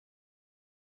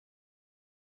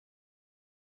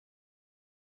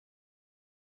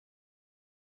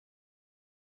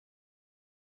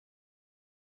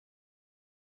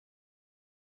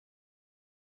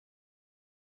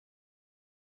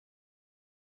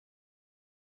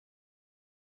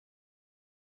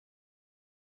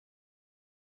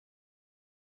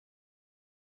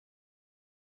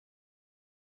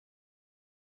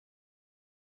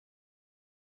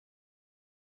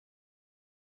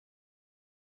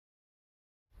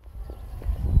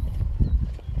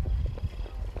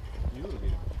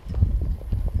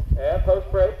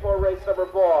number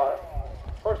 4.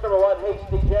 Horse number 1,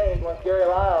 Hasty Jane with Gary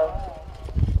Lyles.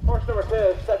 Horse number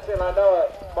 2, Sexy and I Know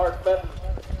It, Mark Benton.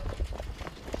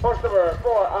 Horse number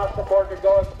 4, AHSUMORKA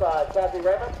GO-N-SPI, Kathy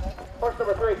Raymond. Horse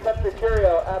number 3, Country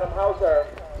CHEERIO, Adam Hauser.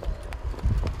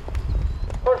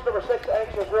 Horse number 6,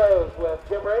 Anxious Rose with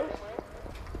Jim Reese.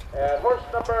 And horse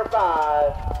number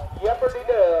 5,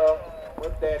 YEPPERDEEDOO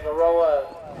with Daniel Rowland.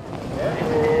 And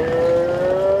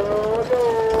here we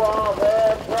go, off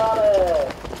and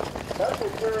trotted. Country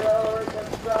CHEERIO, Rick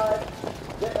inside,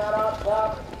 getting out on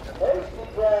top. Hasty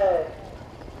J.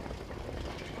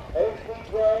 Hasty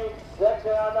J, Sexy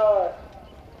I Know It.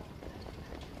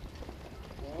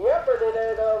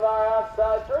 YEPPERDEEDOO to our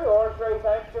outside 3-horse race,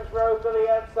 Anxious Rose to the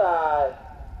inside.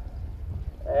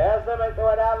 As they make their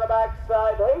way down the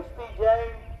backside, Hasty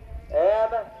Jane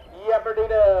and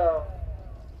YEPPERDEEDOO.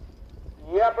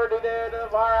 YEPPERDEEDOO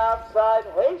to our outside,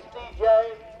 Hasty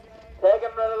Jane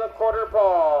taking rid of the quarter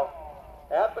pole.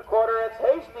 At the quarter, it's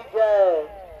Hasty Jane.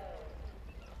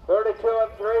 32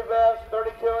 and 3/5,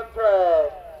 32 and 3.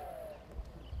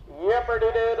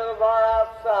 YEPPERDEEDOO to the far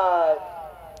outside.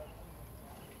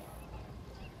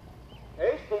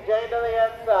 Hasty Jane to the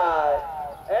inside.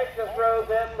 Anxious Rose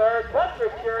in third. Country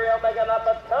CHEERIO making up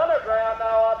a ton of ground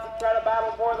now up to try to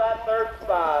battle for that third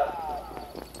spot.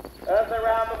 As they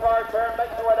round the far turn,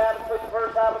 makes their way down to the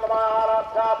first half of the mile out on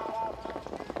top.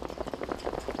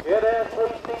 It is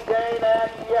Hasty Jane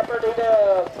and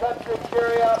YEPPERDEEDOO. Country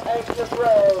CHEERIO, Anxious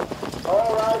Rose.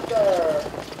 All right there.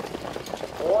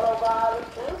 105 and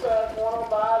 2/5,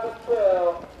 105 and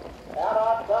 2. Out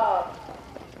on top.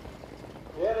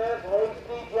 It is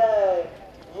Hasty Jane.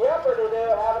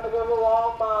 YEPPERDEEDOO having to go the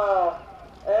long mile.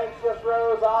 Anxious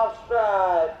Rose off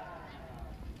stride.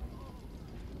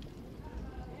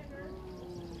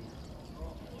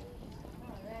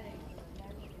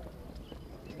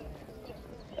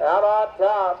 Out on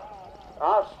top.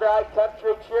 Off stride,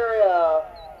 Country CHEERIO.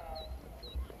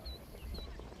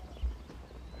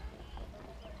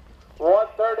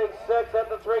 136 at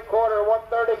the 3/4,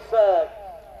 136.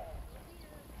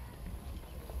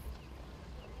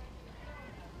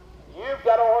 You've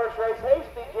got a horse race,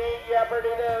 Hasty Jane,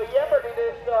 YEPPERDEEDOO.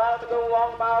 YEPPERDEEDOO still having to go a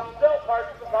long mile, still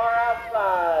parks the car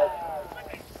outside.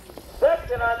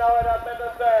 Sexy and I Know It up into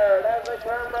third as they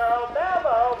turn their home down the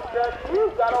home stretch.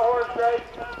 You've got a horse race,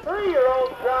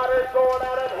 3-year-old trotter going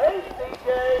at it, Hasty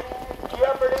Jane,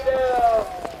 YEPPERDEEDOO.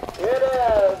 It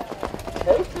is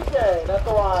Hasty Jane at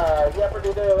the wire.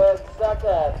 YEPPERDEEDOO in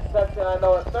second. Sexy and I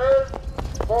Know It third.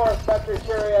 Fourth, Country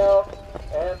CHEERIO.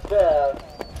 And fifth,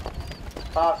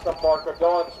 AHSUMORKA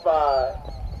Go-N-SPI.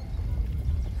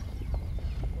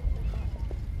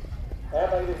 And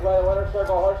making his way to the winner's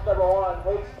circle, horse number 1,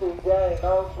 Hasty Jane,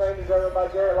 known trained and driven by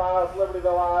Gary Lyles,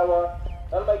 Libertyville, Iowa.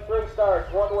 That'll make 3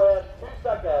 starts, 1 win, 2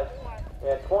 seconds,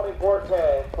 and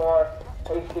 24K for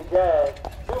Hasty Jane.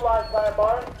 2 lifetime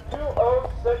bars,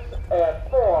 206 and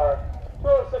 4,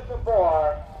 206 and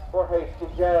 4 for Hasty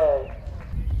Jane.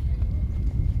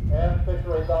 And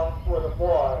official results for the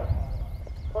 4.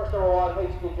 Horse number 1,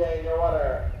 Hasty Jane, your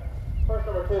winner. Horse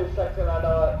number 2, Sexy and I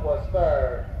Know It, was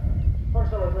third. Horse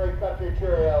number 3, Country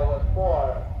CHEERIO, was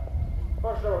 4th.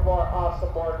 Horse number 4,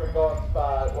 AHSUMORKA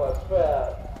Go-N-SPI, was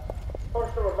 5th.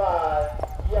 Horse number 5,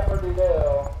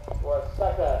 YEPPERDEEDOO, was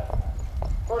 2nd.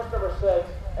 Horse number 6,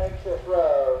 Anxious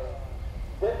Rose,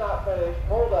 did not finish,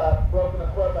 pulled up, broken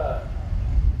equipment.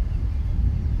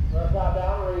 Let's count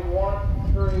down, read 1,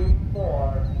 3,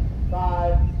 4,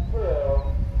 5, 2.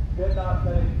 Did not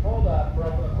finish, pulled up,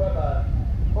 broken equipment.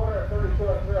 Quarter at 32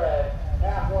 and 3,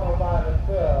 half 105 and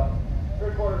 2.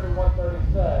 3/4 to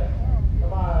 136.